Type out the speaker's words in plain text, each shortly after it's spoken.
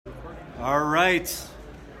All right.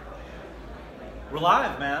 We're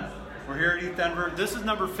live, man. We're here at ETHDenver. This is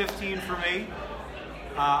number 15 for me.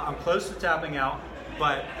 I'm close to tapping out,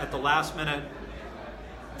 but at the last minute,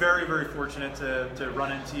 very, very fortunate to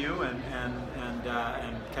run into you and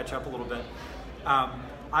catch up a little bit.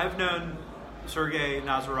 I've known Sergey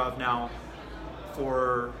Nazarov now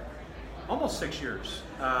for almost 6 years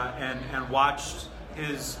and watched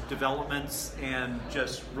his developments and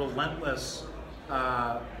just relentless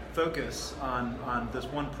focus on this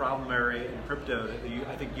one problem area in crypto that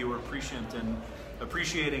I think you were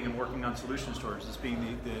appreciating and working on solutions towards, this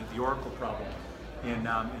being the Oracle problem in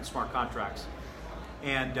smart contracts.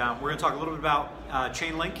 And we're going to talk a little bit about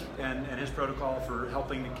Chainlink and his protocol for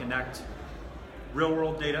helping to connect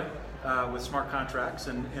real-world data with smart contracts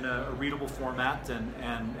in a readable format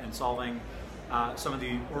and solving some of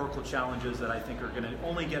the Oracle challenges that I think are going to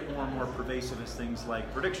only get more and more pervasive as things like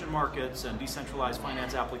prediction markets and decentralized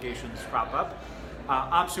finance applications crop up.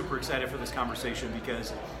 I'm super excited for this conversation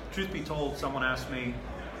because, truth be told, someone asked me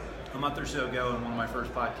a month or so ago in one of my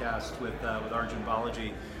first podcasts with Arjun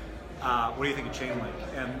Balaji, what do you think of Chainlink?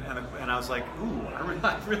 And I was like, ooh,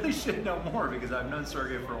 I really should know more because I've known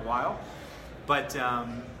Sergey for a while, but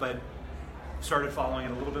started following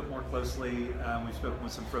it a little bit more closely. We've spoken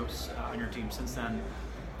with some folks on your team since then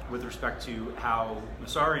with respect to how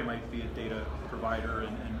Messari might be a data provider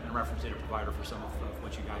and reference data provider for some of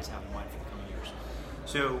what you guys have in mind for the coming years.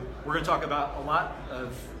 So we're going to talk about a lot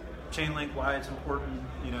of Chainlink, why it's important,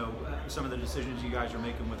 some of the decisions you guys are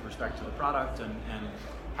making with respect to the product and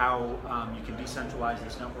how you can decentralize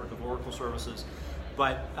this network of Oracle services.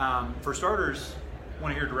 But for starters, I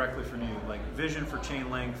want to hear directly from you, like vision for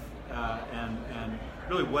Chainlink, and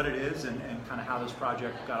really what it is and kind of how this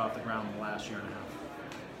project got off the ground in the last year and a half.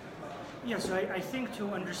 Yeah, so I think to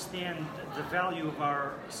understand the value of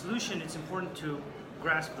our solution, it's important to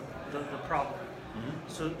grasp the problem.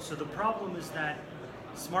 Mm-hmm. So the problem is that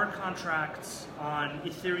smart contracts on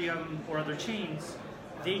Ethereum or other chains,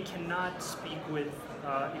 they cannot speak with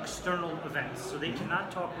external events. So they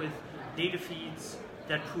cannot talk with data feeds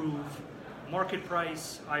that prove market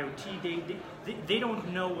price, IoT, they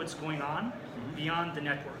don't know what's going on beyond the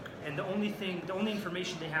network. And the only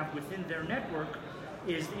information they have within their network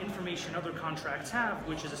is the information other contracts have,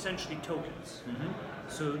 which is essentially tokens. Mm-hmm.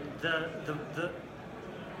 So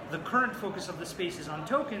the current focus of the space is on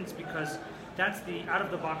tokens because that's the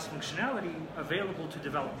out-of-the-box functionality available to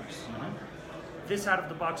developers. Mm-hmm. This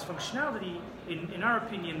out-of-the-box functionality, in our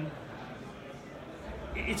opinion,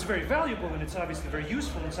 it's very valuable and it's obviously very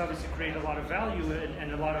useful. And it's obviously created a lot of value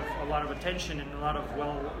and a lot of attention and a lot of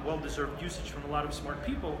well-deserved usage from a lot of smart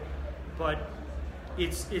people. But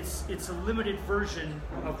it's a limited version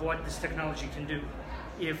of what this technology can do.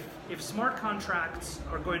 If smart contracts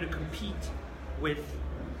are going to compete with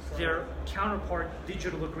their counterpart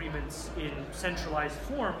digital agreements in centralized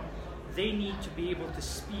form, they need to be able to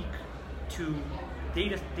speak to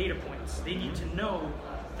data points. They need to know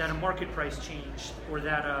that a market price changed, or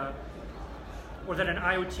that an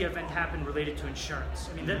IoT event happened related to insurance.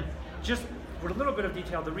 I mean, just with a little bit of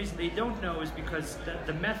detail, the reason they don't know is because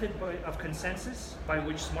the method of consensus by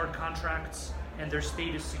which smart contracts and their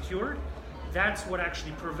state is secured, that's what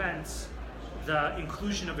actually prevents the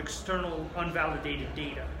inclusion of external unvalidated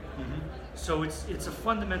data. Mm-hmm. So it's a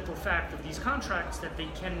fundamental fact of these contracts that they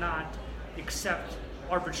cannot accept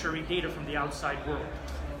arbitrary data from the outside world.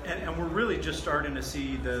 And we're really just starting to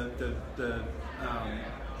see the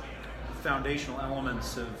foundational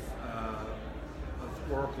elements of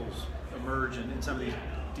Oracle's emerge in some of these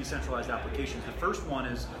decentralized applications. The first one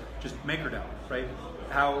is just MakerDAO, right?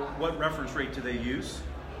 What reference rate do they use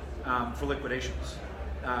for liquidations?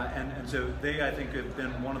 And so they, I think, have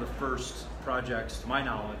been one of the first projects, to my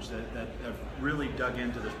knowledge, that have really dug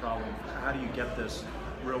into this problem. How do you get this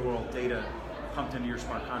real-world data pumped into your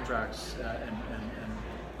smart contracts and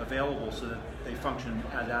available so that they function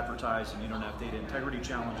as advertised and you don't have data integrity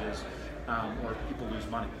challenges or people lose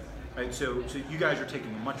money, right? So you guys are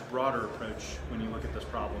taking a much broader approach when you look at this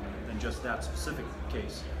problem than just that specific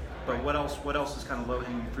case. But what else is kind of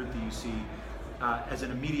low-hanging fruit that you see as an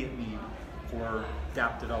immediate need for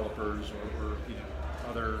dApp developers or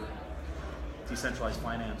other decentralized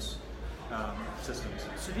finance systems?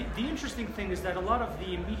 So the interesting thing is that a lot of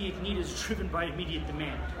the immediate need is driven by immediate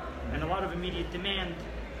demand. And a lot of immediate demand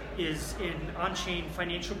is in on-chain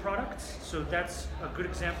financial products. So that's a good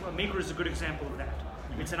example. Maker is a good example of that.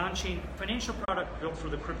 Mm-hmm. It's an on-chain financial product built for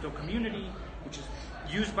the crypto community, which is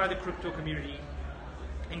used by the crypto community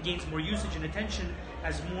and gains more usage and attention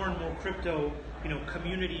as more and more crypto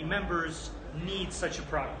community members need such a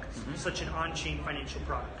product, such an on-chain financial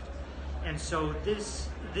product. And so this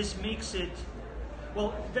makes it,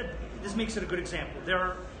 this makes it a good example.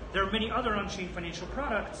 There are many other on-chain financial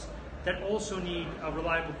products that also need a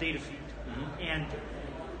reliable data feed. And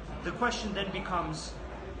the question then becomes,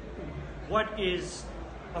 what is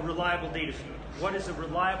a reliable data feed? What is a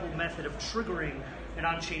reliable method of triggering an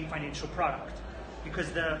on-chain financial product? Because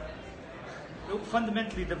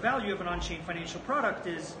fundamentally the value of an on-chain financial product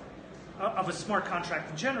is, of a smart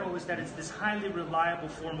contract in general, is that it's this highly reliable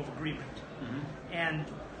form of agreement. And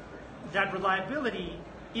that reliability,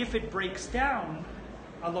 if it breaks down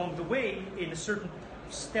along the way in a certain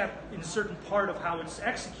step, in a certain part of how it's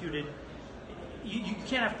executed, you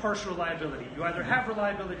can't have partial reliability. You either have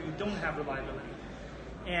reliability or you don't have reliability.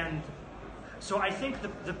 And so I think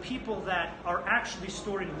the people that are actually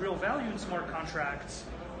storing real value in smart contracts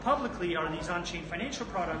publicly are these on-chain financial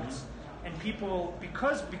products, and people,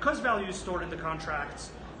 because value is stored in the contracts,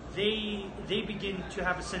 they begin to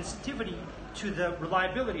have a sensitivity to the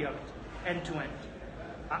reliability of it, end to end.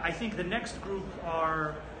 I think the next group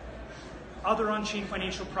are other on-chain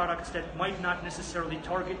financial products that might not necessarily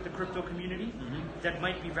target the crypto community, that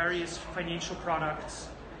might be various financial products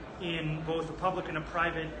in both a public and a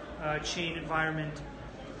private chain environment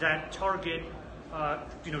that target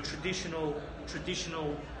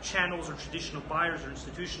traditional channels or traditional buyers or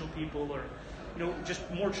institutional people, or just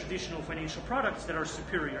more traditional financial products that are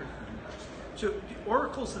superior. So the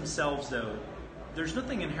oracles themselves, though, there's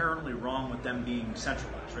nothing inherently wrong with them being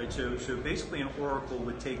centralized, right? So basically an oracle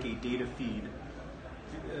would take a data feed,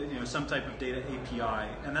 some type of data API,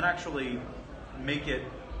 and then actually make it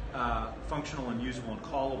functional and usable and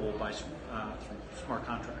callable by through smart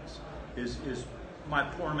contracts. Is my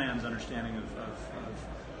poor man's understanding of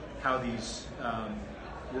how these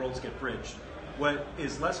worlds get bridged. What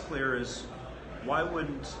is less clear is why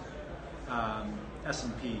wouldn't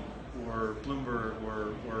S&P or Bloomberg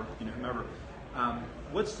or whomever,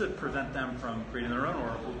 what's to prevent them from creating their own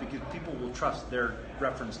oracle? Because people will trust their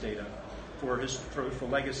reference data for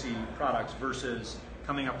legacy products versus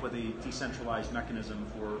coming up with a decentralized mechanism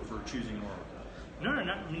for choosing an oracle.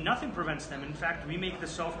 No, nothing prevents them. In fact, we make the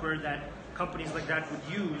software that companies like that would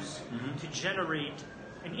use to generate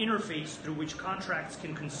an interface through which contracts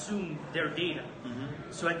can consume their data.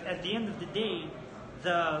 So at the end of the day,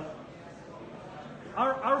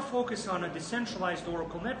 our focus on a decentralized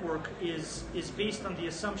Oracle network is based on the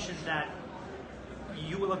assumption that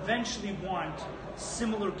you will eventually want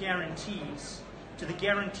similar guarantees to the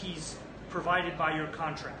guarantees provided by your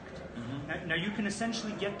contract. Now you can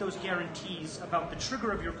essentially get those guarantees about the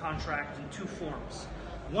trigger of your contract in two forms.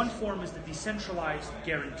 One form is the decentralized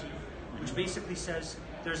guarantee, which basically says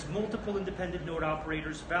there's multiple independent node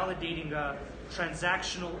operators validating a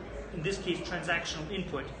transactional, in this case transactional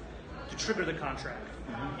input, to trigger the contract.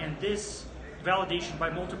 And this validation by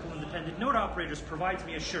multiple independent node operators provides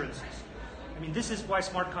me assurances. I mean, this is why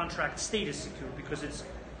smart contract state is secure, because it's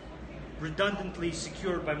redundantly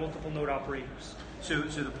secured by multiple node operators. So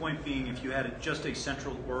the point being, if you had just a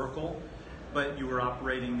central oracle, but you were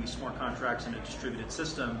operating these smart contracts in a distributed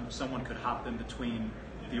system, someone could hop in between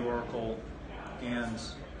the oracle and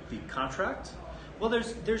the contract? Well,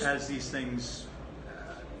 there's as these things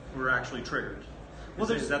were actually triggered.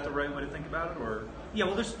 Is that the right way to think about it, or? Yeah,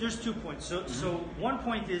 well, there's 2 points. So one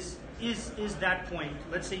point is that point.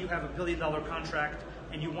 Let's say you have $1 billion contract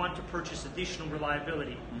and you want to purchase additional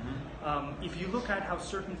reliability. If you look at how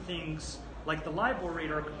certain things like the LIBOR rate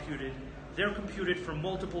are computed, they're computed from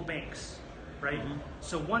multiple banks, right?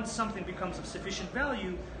 So once something becomes of sufficient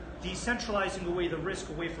value, decentralizing away the risk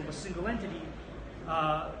away from a single entity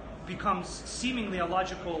becomes seemingly a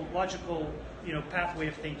logical pathway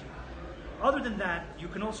of thinking. Other than that, you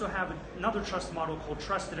can also have another trust model called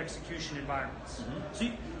trusted execution environments. So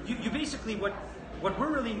you basically, what we're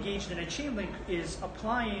really engaged in at Chainlink is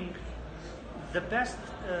applying the best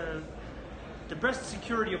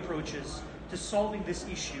security approaches to solving this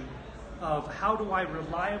issue of how do I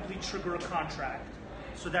reliably trigger a contract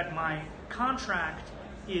so that my contract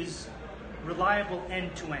is reliable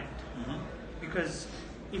end to end. Because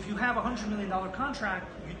if you have a $100 million contract,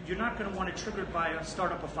 you're not going to want it triggered by a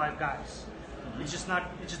startup of 5 guys. It just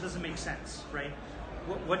doesn't make sense, right?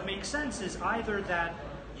 What makes sense is either that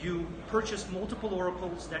you purchase multiple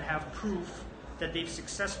oracles that have proof that they've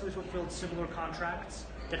successfully fulfilled similar contracts,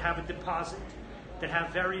 that have a deposit, that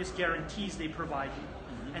have various guarantees they provide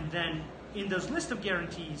you. And then in those list of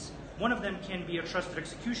guarantees, one of them can be a trusted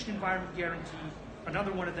execution environment guarantee,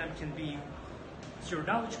 another one of them can be zero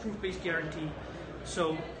knowledge proof-based guarantee.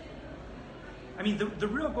 So, I mean, the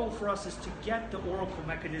real goal for us is to get the Oracle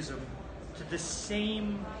mechanism to the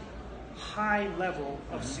same high level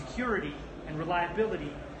of security and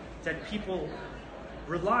reliability that people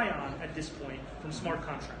rely on at this point from smart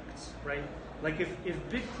contracts, right? Like if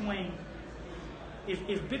Bitcoin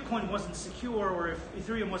wasn't secure, or if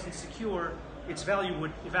Ethereum wasn't secure, its value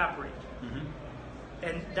would evaporate.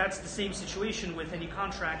 And that's the same situation with any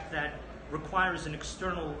contract that requires an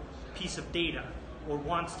external piece of data or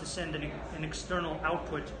wants to send an external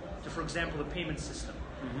output to, for example, a payment system.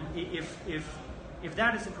 If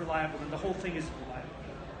that isn't reliable, then the whole thing isn't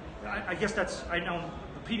reliable. I guess that's, I know I'm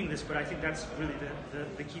repeating this, but I think that's really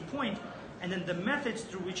the key point. And then the methods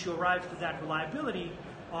through which you arrive to that reliability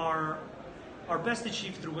are best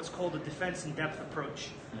achieved through what's called a defense in depth approach.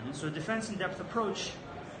 So a defense in depth approach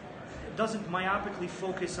doesn't myopically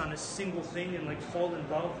focus on a single thing and like fall in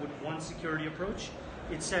love with one security approach.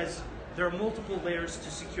 It says there are multiple layers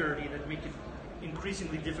to security that make it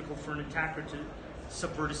increasingly difficult for an attacker to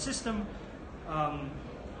subvert a system.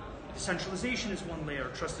 Decentralization is one layer.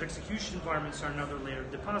 Trusted execution environments are another layer.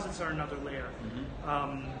 Deposits are another layer.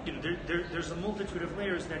 There's a multitude of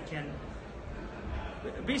layers that can.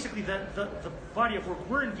 Basically, the body of work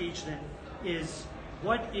we're engaged in is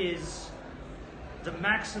what is the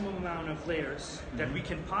maximum amount of layers that we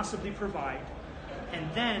can possibly provide, and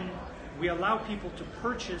then we allow people to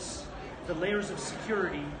purchase the layers of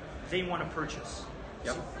security they want to purchase.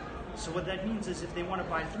 Yep. So what that means is if they want to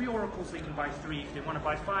buy 3 oracles, they can buy 3. If they want to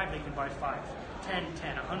buy 5, they can buy 5. 10,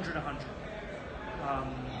 100, 100.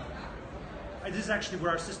 This is actually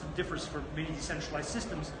where our system differs from many decentralized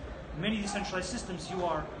systems. Many decentralized systems, you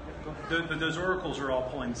are... But those oracles are all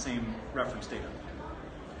pulling the same reference data.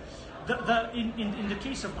 In the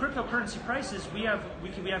case of cryptocurrency prices, we have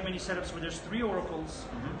many setups where there's 3 oracles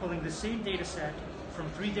pulling the same data set from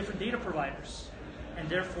 3 different data providers, and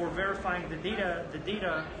therefore verifying the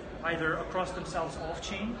data either across themselves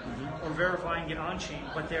off-chain or verifying it on-chain.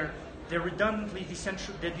 But they're redundantly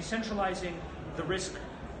decentralizing the risk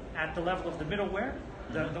at the level of the middleware,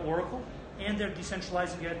 the oracle, and they're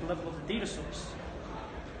decentralizing it at the level of the data source.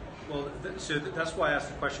 Well, so that's why I asked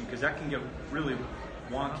the question, because that can get really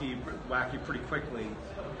wonky, wacky pretty quickly,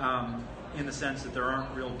 in the sense that there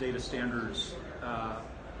aren't real data standards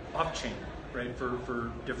off-chain, right?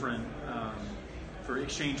 For different for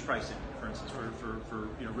exchange pricing, for instance, for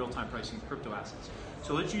real-time pricing of crypto assets.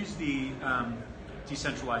 So let's use the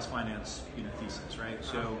decentralized finance thesis, right?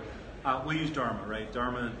 So we'll use Dharma, right?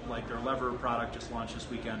 Dharma, like their Lever product, just launched this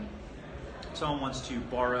weekend. Someone wants to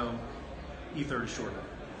borrow Ether to short it,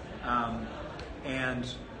 and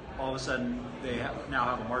all of a sudden they now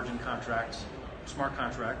have a margin contract, smart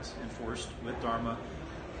contract enforced with Dharma.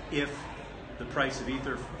 If the price of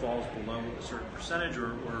Ether falls below a certain percentage,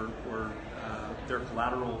 or their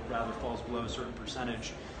collateral rather falls below a certain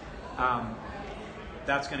percentage,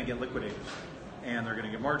 that's going to get liquidated, and they're going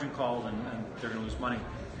to get margin called, and they're going to lose money.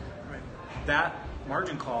 Right. That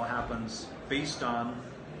margin call happens based on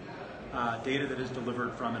data that is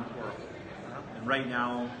delivered from an oracle. And right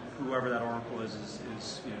now, whoever that oracle is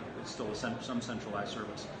it's still some centralized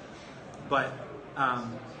service. But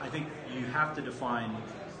I think you have to define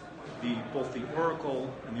both the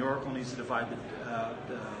oracle, and the oracle needs to define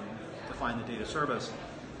the data service.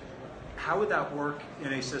 How would that work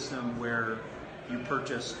in a system where you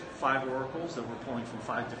purchased 5 oracles that were pulling from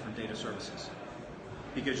 5 different data services?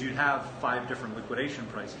 Because you'd have 5 different liquidation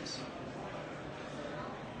prices.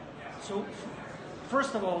 So,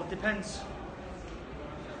 first of all, it depends.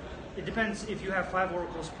 It depends if you have 5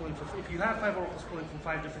 oracles pulling from. If you have 5 oracles pulling from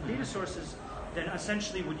 5 different data sources, then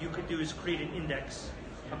essentially what you could do is create an index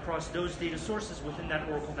across those data sources within that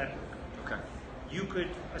oracle network. Okay. You could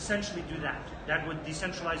essentially do that. That would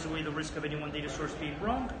decentralize away the risk of any one data source being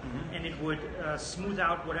wrong, and it would smooth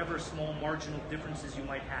out whatever small marginal differences you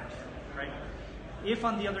might have, right? If,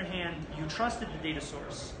 on the other hand, you trusted the data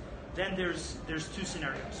source, then there's 2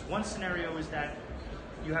 scenarios. One scenario is that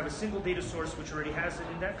you have a single data source which already has an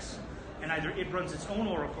index, and either it runs its own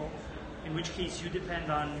oracle, in which case you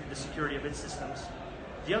depend on the security of its systems.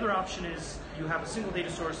 The other option is you have a single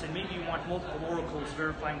data source, and maybe you want multiple oracles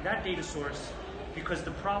verifying that data source, because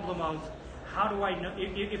the problem of how do I know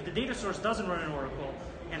if the data source doesn't run an oracle,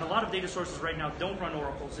 and a lot of data sources right now don't run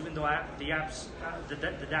oracles, even though the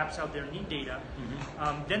dApps out there need data.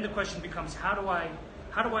 Then the question becomes, how do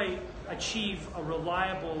I achieve a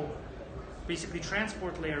reliable, basically,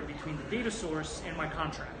 transport layer between the data source and my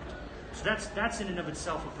contract? So that's in and of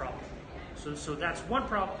itself a problem. So that's one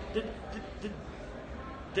problem.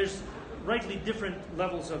 There's rightly different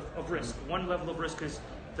levels of risk. One level of risk is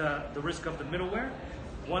the risk of the middleware.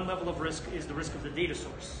 One level of risk is the risk of the data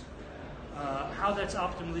source. How that's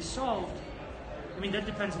optimally solved I mean, that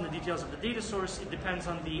depends on the details of the data source. It depends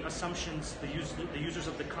on the assumptions the users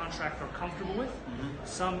of the contract are comfortable with.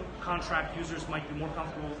 Some contract users might be more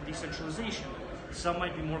comfortable with decentralization. Some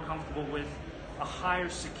might be more comfortable with a higher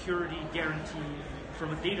security guarantee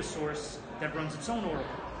from a data source that runs its own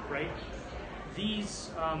oracle, right?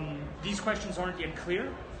 These questions aren't yet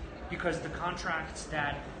clear because the contracts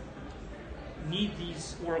that need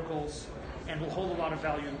these oracles and will hold a lot of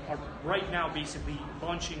value are right now basically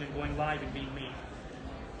launching and going live and being made.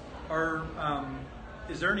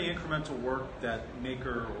 Is there any incremental work that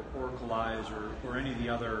Maker or Oracleize or any of the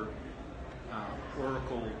other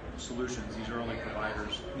Oracle solutions, these early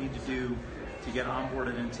providers, need to do to get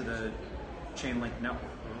onboarded into the Chainlink network,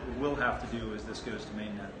 or will have to do as this goes to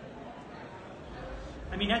mainnet?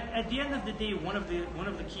 I mean, at the end of the day, one of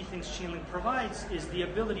the key things Chainlink provides is the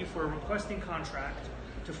ability for a requesting contract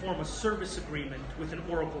to form a service agreement with an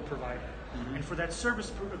Oracle provider. And for that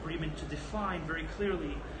service agreement to define very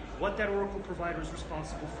clearly what that Oracle provider is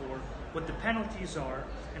responsible for, what the penalties are,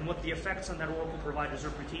 and what the effects on that Oracle provider's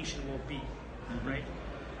reputation will be, right?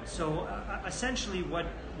 So essentially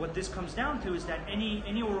what this comes down to is that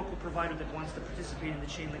any Oracle provider that wants to participate in the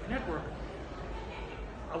Chainlink network,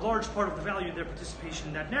 a large part of the value of their participation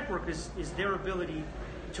in that network is their ability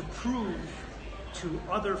to prove to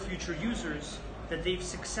other future users that they've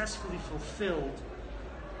successfully fulfilled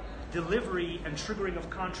delivery and triggering of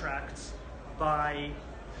contracts by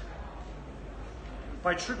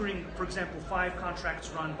triggering, for example, 5 contracts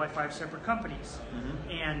run by 5 separate companies,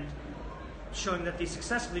 and showing that they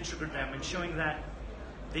successfully triggered them, and showing that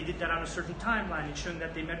they did that on a certain timeline, and showing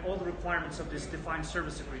that they met all the requirements of this defined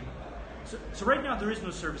service agreement. So right now there is no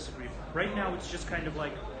service agreement. Right now it's just kind of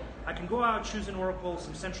like, I can go out, choose an Oracle,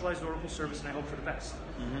 some centralized Oracle service, and I hope for the best.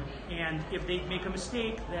 And if they make a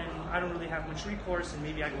mistake, then I don't really have much recourse, and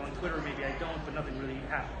maybe I go on Twitter, maybe I don't, but nothing really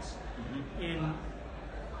happens.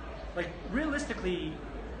 Realistically,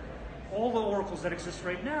 all the Oracles that exist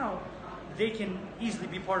right now, they can easily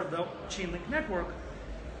be part of the Chainlink network.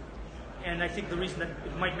 And I think the reason that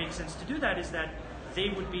it might make sense to do that is that they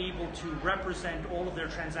would be able to represent all of their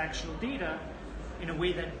transactional data in a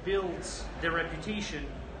way that builds their reputation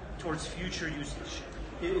towards future usage.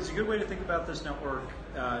 Is a good way to think about this network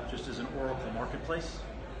just as an Oracle marketplace?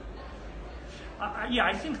 Yeah,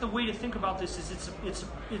 I think the way to think about this is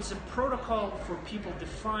it's a protocol for people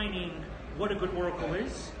defining what a good Oracle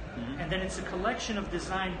is, and then it's a collection of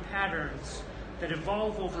design patterns that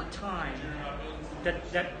evolve over time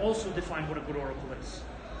that also define what a good Oracle is.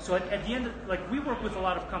 So at the end, we work with a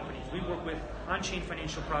lot of companies. We work with on-chain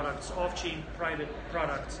financial products, off-chain private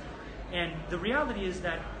products, and the reality is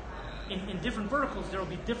that in different verticals there will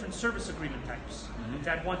be different service agreement types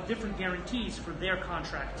that want different guarantees for their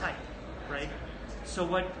contract type, right? So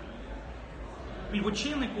what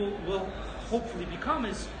Chainlink will hopefully become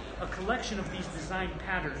is a collection of these design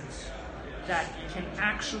patterns that can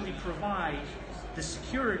actually provide the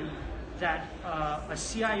security that a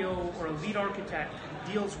CIO or a lead architect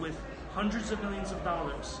who deals with hundreds of millions of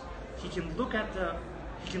dollars, he can look at the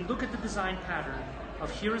design pattern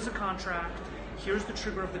of here is a contract, here's the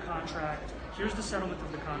trigger of the contract, here's the settlement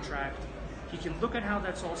of the contract. He can look at how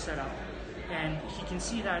that's all set up, and he can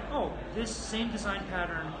see that, oh, this same design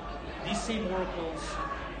pattern, these same oracles,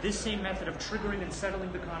 this same method of triggering and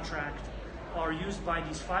settling the contract are used by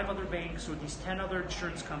these 5 other banks or these 10 other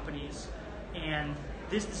insurance companies, and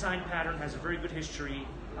this design pattern has a very good history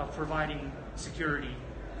of providing security,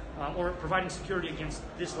 or providing security against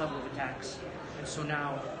this level of attacks. And so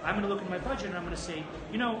now I'm going to look at my budget and I'm going to say,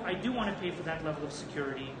 I do want to pay for that level of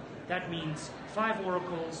security. That means 5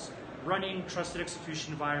 oracles, running trusted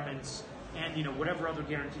execution environments, and whatever other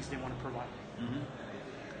guarantees they want to provide.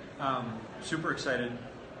 Super excited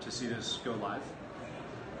to see this go live.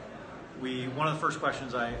 One of the first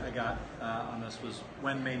questions I got on this was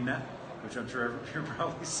when mainnet, which I'm sure you're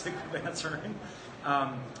probably sick of answering.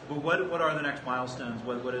 But what are the next milestones?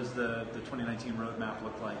 What does the 2019 roadmap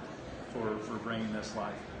look like for bringing this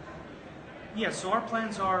live? Yeah, so our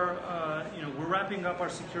plans are, we're wrapping up our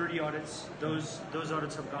security audits. Those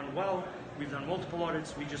audits have gone well. We've done multiple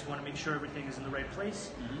audits. We just want to make sure everything is in the right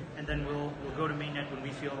place, and then we'll go to mainnet when we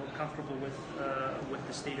feel comfortable with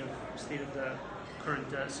the state of the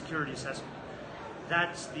current security assessment.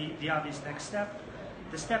 That's the obvious next step.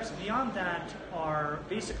 The steps beyond that are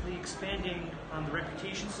basically expanding on the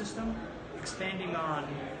reputation system, expanding on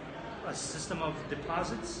a system of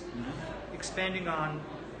deposits, expanding on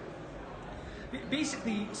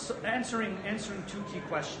basically answering 2 key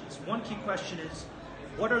questions. One key question is,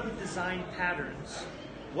 what are the design patterns?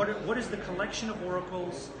 What is the collection of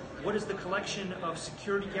oracles? What is the collection of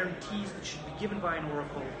security guarantees that should be given by an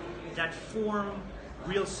oracle? that form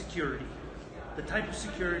real security, the type of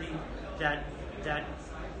security that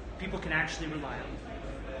people can actually rely on.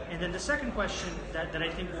 And then the second question that I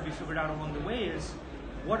think will be figured out along the way is,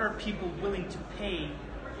 what are people willing to pay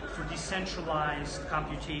for decentralized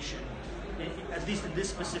computation, at least in this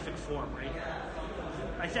specific form, right?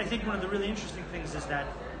 I think one of the really interesting things is that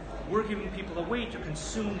we're giving people a way to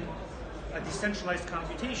consume a decentralized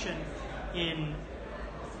computation in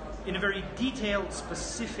a very detailed,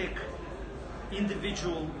 specific,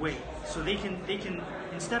 individual way. So they can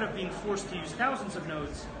instead of being forced to use thousands of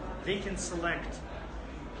nodes, they can select,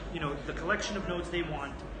 the collection of nodes they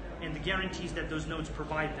want and the guarantees that those nodes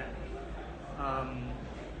provide them.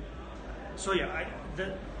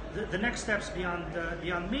 The next steps beyond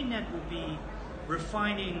mainnet will be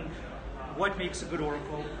refining what makes a good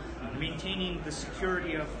oracle, maintaining the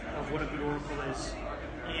security of what a good oracle is,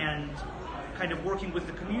 and kind of working with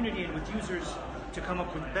the community and with users to come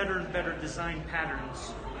up with better and better design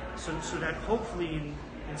patterns, so that hopefully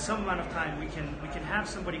in some amount of time we can have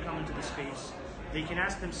somebody come into the space. They can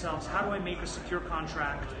ask themselves, how do I make a secure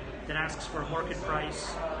contract that asks for a market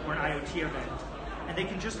price or an IoT event? And they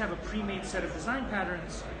can just have a pre-made set of design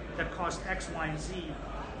patterns that cost X, Y, and Z,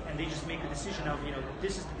 and they just make a decision of,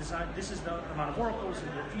 this is the design, this is the amount of oracles and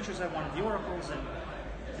the features I want of the oracles, and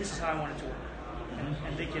this is how I want it to work.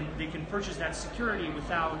 And they can purchase that security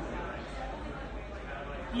without,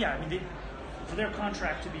 for their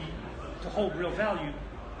contract to hold real value,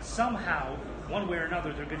 somehow, one way or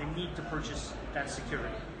another, they're going to need to purchase that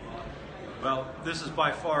security. Well, this is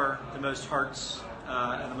by far the most hearts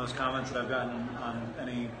and the most comments that I've gotten on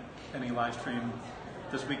any live stream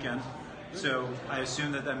this weekend. So I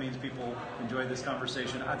assume that means people enjoyed this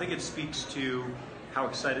conversation. I think it speaks to how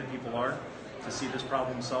excited people are to see this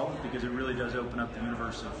problem solved, because it really does open up the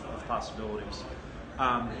universe of possibilities.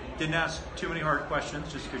 Didn't ask too many hard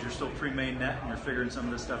questions just because you're still pre-mainnet and you're figuring some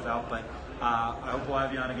of this stuff out, but I hope we'll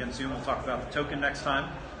have you on again soon. We'll talk about the token next time,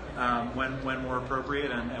 when more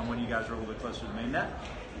appropriate, and when you guys are a little bit closer to mainnet.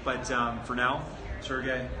 But for now,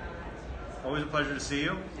 Sergey, always a pleasure to see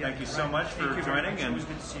you. Yeah, Thank you so much for joining, and good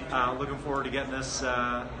to see you. looking forward to getting this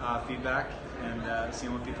feedback and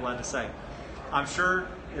seeing what people had to say. I'm sure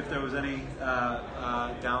if there was any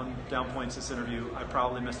down points this interview, I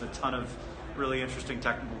probably missed a ton of really interesting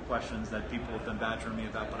technical questions that people have been badgering me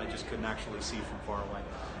about, but I just couldn't actually see from far away.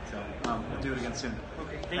 So we'll do it again soon.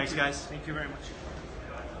 Okay, Thanks, guys. Thank you very much.